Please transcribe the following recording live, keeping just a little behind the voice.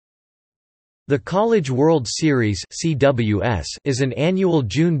The College World Series (CWS) is an annual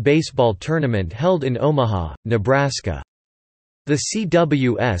June baseball tournament held in Omaha, Nebraska. The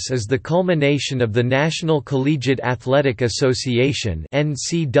CWS is the culmination of the National Collegiate Athletic Association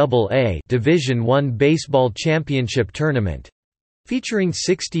 (NCAA) Division I baseball championship tournament, featuring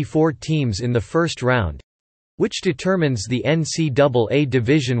 64 teams in the first round, which determines the NCAA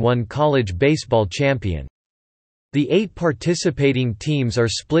Division I college baseball champion. The 8 participating teams are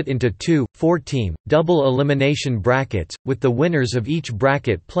split into 2 4-team, double elimination brackets, with the winners of each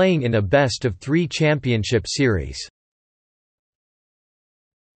bracket playing in a best-of-3 championship series.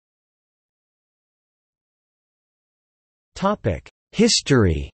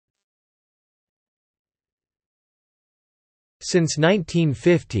 History. Since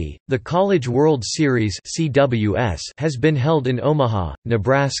 1950, the College World Series (CWS) has been held in Omaha,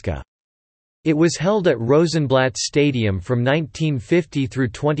 Nebraska. It was held at Rosenblatt Stadium from 1950 through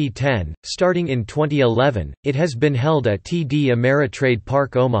 2010. Starting in 2011, it has been held at TD Ameritrade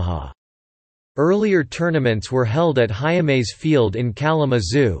Park, Omaha. Earlier tournaments were held at Hyamese Field in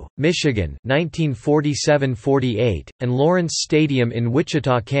Kalamazoo, Michigan (1947–48), and Lawrence Stadium in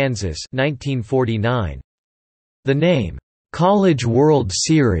Wichita, Kansas (1949). The name, College World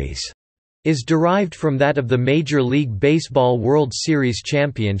Series, is derived from that of the Major League Baseball World Series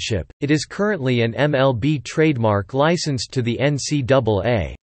Championship. It is currently an MLB trademark licensed to the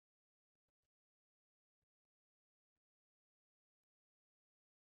NCAA.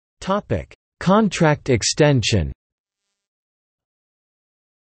 Topic: Contract extension.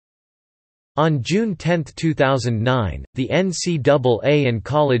 On June 10, 2009, the NCAA and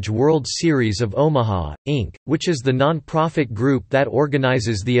College World Series of Omaha, Inc., which is the non-profit group that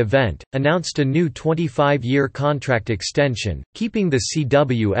organizes the event, announced a new 25-year contract extension, keeping the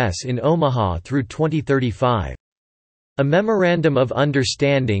CWS in Omaha through 2035. A memorandum of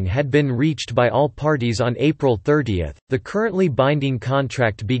understanding had been reached by all parties on April 30. The currently binding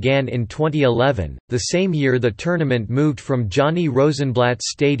contract began in 2011, the same year the tournament moved from Johnny Rosenblatt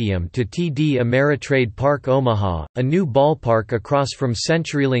Stadium to TD Ameritrade Park, Omaha, a new ballpark across from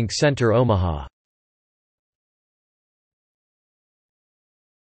CenturyLink Center, Omaha.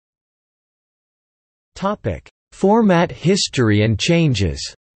 Format history and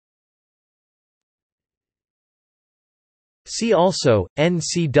changes. See also,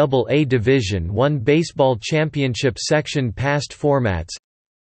 NCAA Division I Baseball Championship section. Past formats.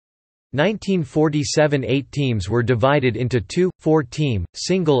 1947 8 teams were divided into 2 4-team,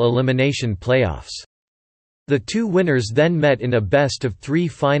 single-elimination playoffs. The 2 winners then met in a best-of-3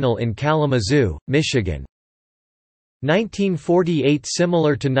 final in Kalamazoo, Michigan. 1948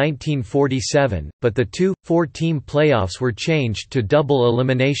 similar to 1947, but the 2 4-team playoffs were changed to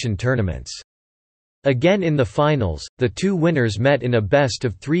double-elimination tournaments. Again in the finals, the 2 winners met in a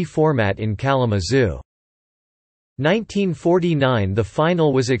best-of-3 format in Kalamazoo. 1949 the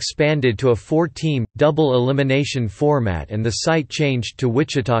final was expanded to a 4-team, double-elimination format and the site changed to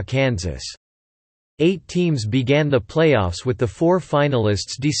Wichita, Kansas. 8 teams began the playoffs with the 4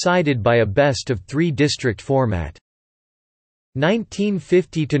 finalists decided by a best-of-3 district format.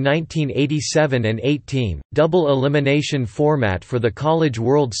 1950 to 1987 an 8-team, double-elimination format for the College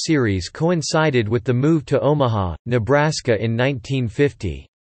World Series coincided with the move to Omaha, Nebraska in 1950.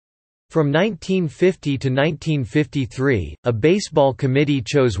 From 1950 to 1953, a baseball committee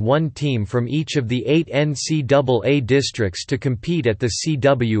chose 1 team from each of the 8 NCAA districts to compete at the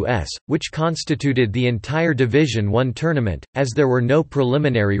CWS, which constituted the entire Division I tournament, as there were no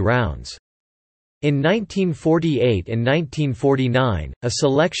preliminary rounds. In 1948 and 1949, a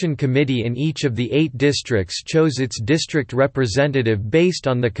selection committee in each of the 8 districts chose its district representative based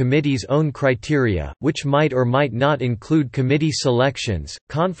on the committee's own criteria, which might or might not include committee selections,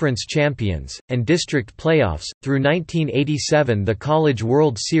 conference champions, and district playoffs. Through 1987, the College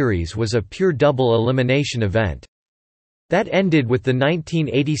World Series was a pure double elimination event. That ended with the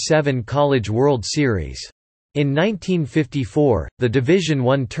 1987 College World Series. In 1954, the Division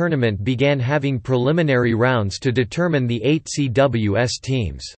I tournament began having preliminary rounds to determine the 8 CWS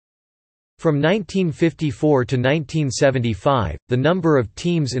teams. From 1954 to 1975, the number of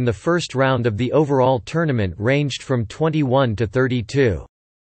teams in the first round of the overall tournament ranged from 21 to 32.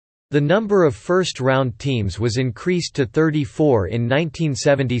 The number of first-round teams was increased to 34 in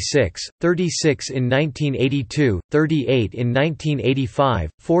 1976, 36 in 1982, 38 in 1985,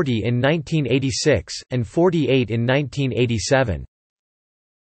 40 in 1986, and 48 in 1987.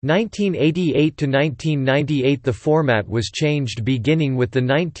 1988 to 1998 the format was changed beginning with the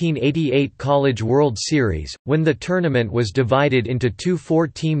 1988 College World Series, when the tournament was divided into 2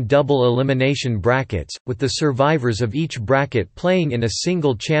 4-team double elimination brackets, with the survivors of each bracket playing in a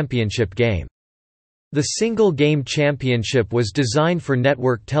single championship game. The single-game championship was designed for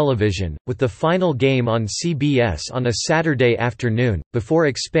network television, with the final game on CBS on a Saturday afternoon, before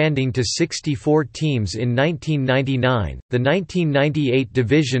expanding to 64 teams in 1999. The 1998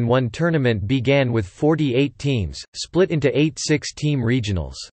 Division I tournament began with 48 teams, split into 8 six-team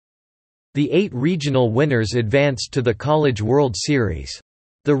regionals. The 8 regional winners advanced to the College World Series.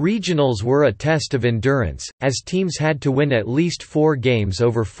 The regionals were a test of endurance, as teams had to win at least 4 games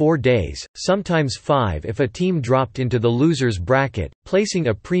over 4 days, sometimes 5 if a team dropped into the losers bracket, placing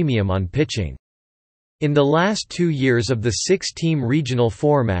a premium on pitching. In the last 2 years of the 6-team regional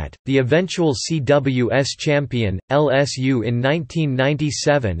format, the eventual CWS champion, LSU in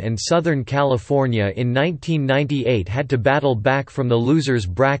 1997 and Southern California in 1998 had to battle back from the losers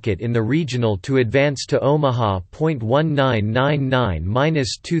bracket in the regional to advance to Omaha.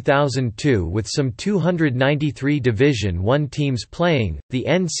 1999–2002 with some 293 Division I teams playing, the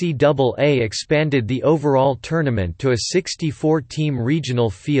NCAA expanded the overall tournament to a 64-team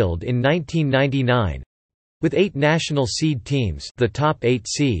regional field in 1999. With 8 national seed teams, the top 8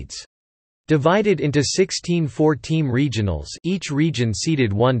 seeds, divided into 16 4-team regionals, each region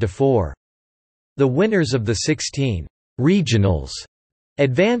seeded 1 to 4. The winners of the 16 regionals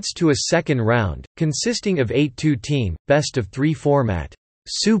advanced to a second round, consisting of 8 2-team, best-of-3 format,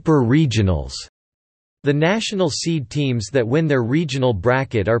 super regionals. The national seed teams that win their regional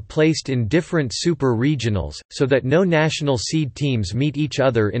bracket are placed in different super regionals, so that no national seed teams meet each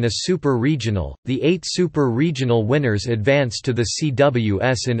other in a super regional. The 8 super regional winners advance to the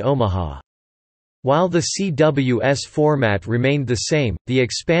CWS in Omaha. While the CWS format remained the same, the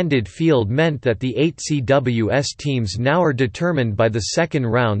expanded field meant that the 8 CWS teams now are determined by the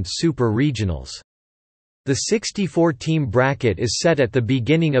second-round super regionals. The 64-team bracket is set at the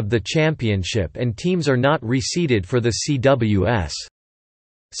beginning of the championship and teams are not reseeded for the CWS.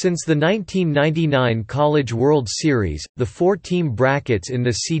 Since the 1999 College World Series, the 4-team brackets in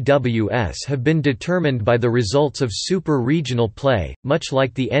the CWS have been determined by the results of super regional play, much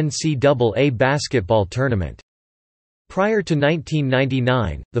like the NCAA basketball tournament. Prior to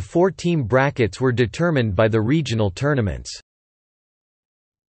 1999, the 4-team brackets were determined by the regional tournaments.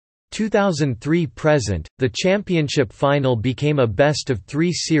 2003–present, the championship final became a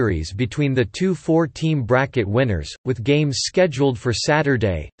best-of-3 series between the 2 4-team bracket winners, with games scheduled for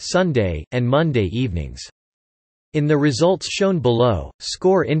Saturday, Sunday, and Monday evenings. In the results shown below,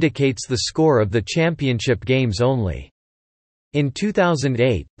 score indicates the score of the championship games only. In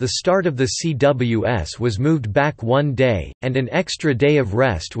 2008, the start of the CWS was moved back 1 day, and an extra day of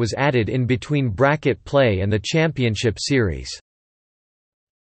rest was added in between bracket play and the championship series.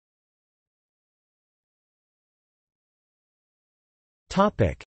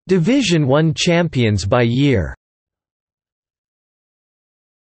 Division I champions by year.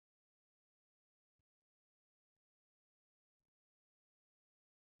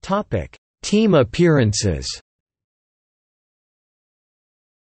 Team appearances.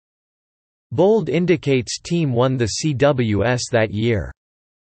 Bold indicates team won the CWS that year.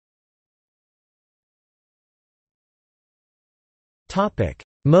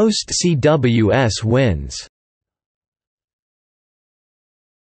 Most CWS wins.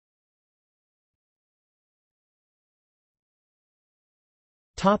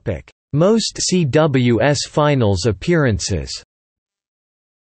 Most CWS Finals appearances.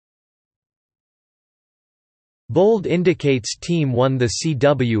 Bold indicates team won the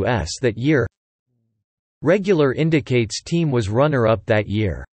CWS that year. Regular indicates team was runner-up that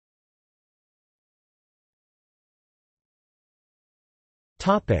year.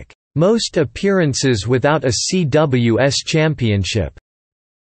 Most appearances without a CWS championship.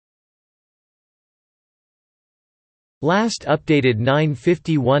 Last updated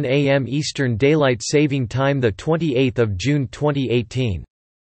 9:51 a.m. Eastern Daylight Saving Time, the 28th of June 2018.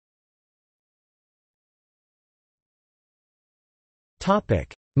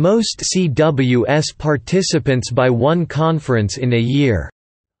 Topic: Most CWS participants by one conference in a year.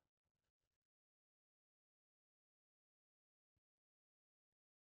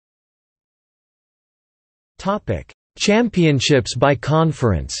 Topic: Championships by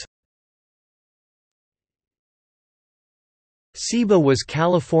conference. CIBA was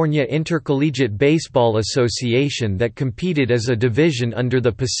California Intercollegiate Baseball Association that competed as a division under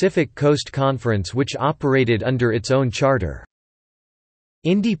the Pacific Coast Conference, which operated under its own charter.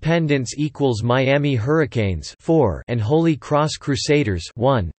 Independence equals Miami Hurricanes 4 and Holy Cross Crusaders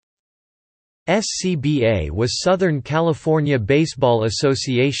 1. SCBA was Southern California Baseball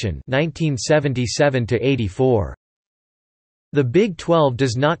Association 1977 to 84. The Big 12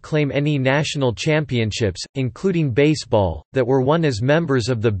 does not claim any national championships, including baseball, that were won as members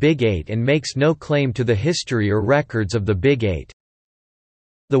of the Big Eight and makes no claim to the history or records of the Big Eight.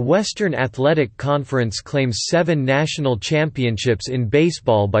 The Western Athletic Conference claims 7 national championships in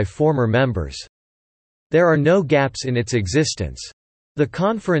baseball by former members. There are no gaps in its existence. The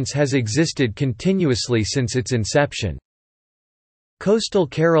conference has existed continuously since its inception. Coastal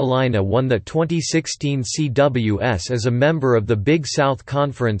Carolina won the 2016 CWS as a member of the Big South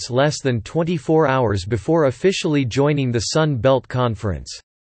Conference less than 24 hours before officially joining the Sun Belt Conference.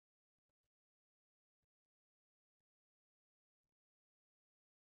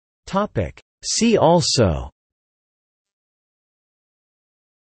 See also: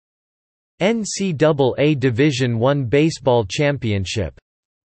 NCAA Division I Baseball Championship,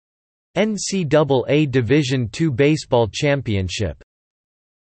 NCAA Division II Baseball Championship,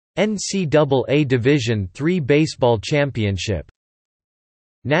 NCAA Division III Baseball Championship,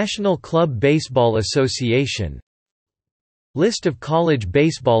 National Club Baseball Association, List of college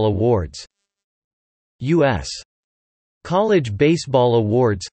baseball awards, U.S. College Baseball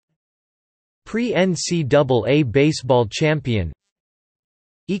Awards, Pre-NCAA Baseball Champion.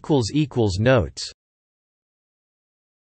 Notes